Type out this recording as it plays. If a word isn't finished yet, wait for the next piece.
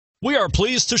We are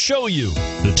pleased to show you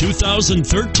the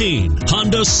 2013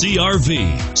 Honda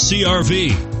CR-V.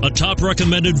 CR-V, a top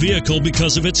recommended vehicle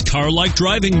because of its car-like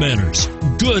driving manners,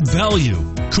 good value,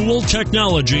 cool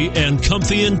technology, and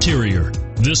comfy interior.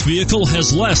 This vehicle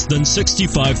has less than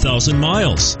 65,000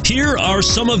 miles. Here are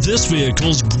some of this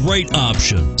vehicle's great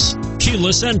options: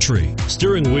 keyless entry,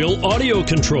 steering wheel audio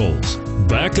controls,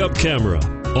 backup camera,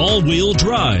 all-wheel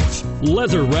drive,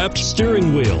 leather-wrapped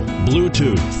steering wheel,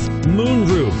 Bluetooth,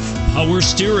 moonroof, power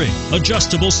steering,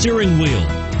 adjustable steering wheel,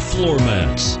 floor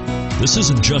mats. This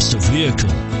isn't just a vehicle,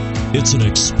 it's an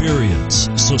experience.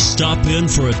 So stop in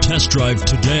for a test drive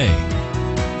today.